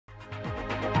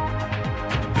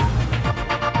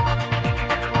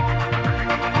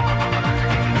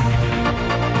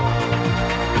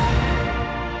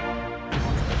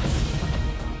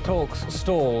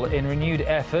stall in renewed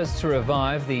efforts to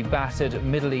revive the battered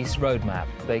Middle East roadmap.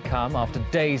 They come after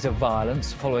days of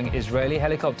violence following Israeli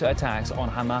helicopter attacks on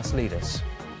Hamas leaders.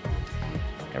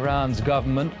 Iran's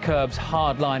government curbs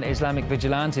hardline Islamic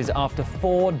vigilantes after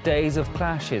 4 days of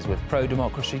clashes with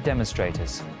pro-democracy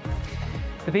demonstrators.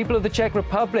 The people of the Czech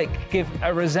Republic give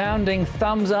a resounding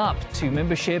thumbs up to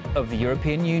membership of the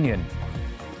European Union.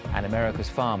 And America's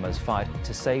farmers fight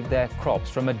to save their crops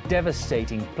from a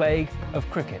devastating plague of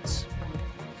crickets.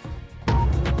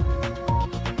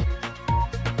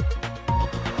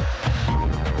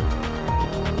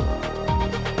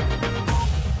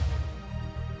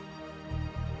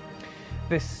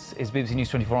 This is BBC News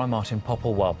 24. I'm Martin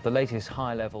Popplewell. The latest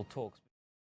high-level talks.